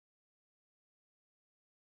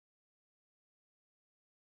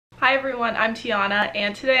Hi everyone, I'm Tiana,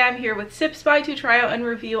 and today I'm here with Sippable to try out and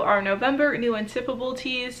review our November new and sippable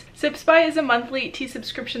teas. Sippable is a monthly tea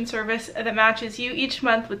subscription service that matches you each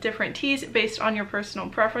month with different teas based on your personal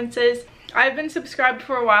preferences. I've been subscribed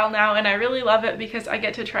for a while now and I really love it because I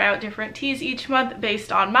get to try out different teas each month based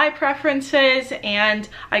on my preferences, and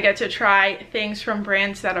I get to try things from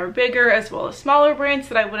brands that are bigger as well as smaller brands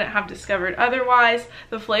that I wouldn't have discovered otherwise.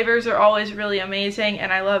 The flavors are always really amazing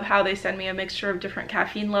and I love how they send me a mixture of different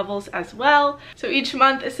caffeine levels as well. So each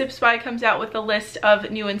month Sippable comes out with a list of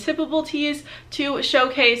new and sippable teas to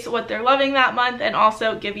showcase what they're loving that month and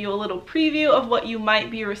also give you a little preview of what you might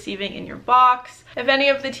be receiving in your box. If any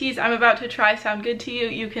of the teas I'm about to try sound good to you,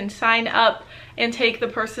 you can sign up and take the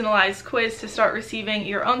personalized quiz to start receiving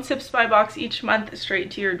your own Sippable box each month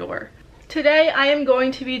straight to your door. Today I am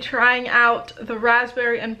going to be trying out the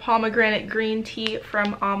raspberry and pomegranate green tea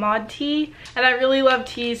from Ahmad Tea, and I really love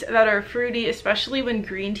teas that are fruity, especially when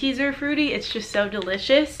green teas are fruity. It's just so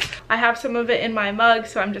delicious. I have some of it in my mug,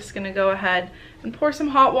 so I'm just gonna go ahead and pour some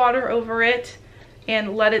hot water over it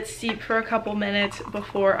and let it steep for a couple minutes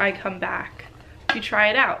before I come back to try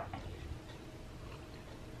it out.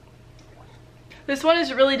 This one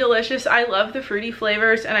is really delicious. I love the fruity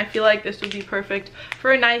flavors and I feel like this would be perfect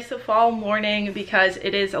for a nice fall morning because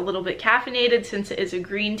it is a little bit caffeinated since it is a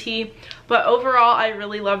green tea. But overall, I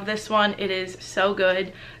really love this one. It is so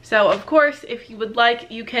good. So of course, if you would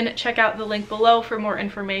like, you can check out the link below for more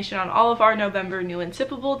information on all of our November new and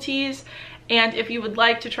sippable teas. And if you would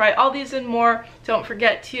like to try all these and more, don't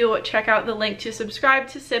forget to check out the link to subscribe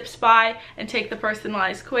to Sippable and take the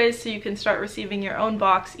personalized quiz so you can start receiving your own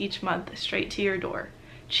box each month straight to your door.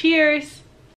 Cheers!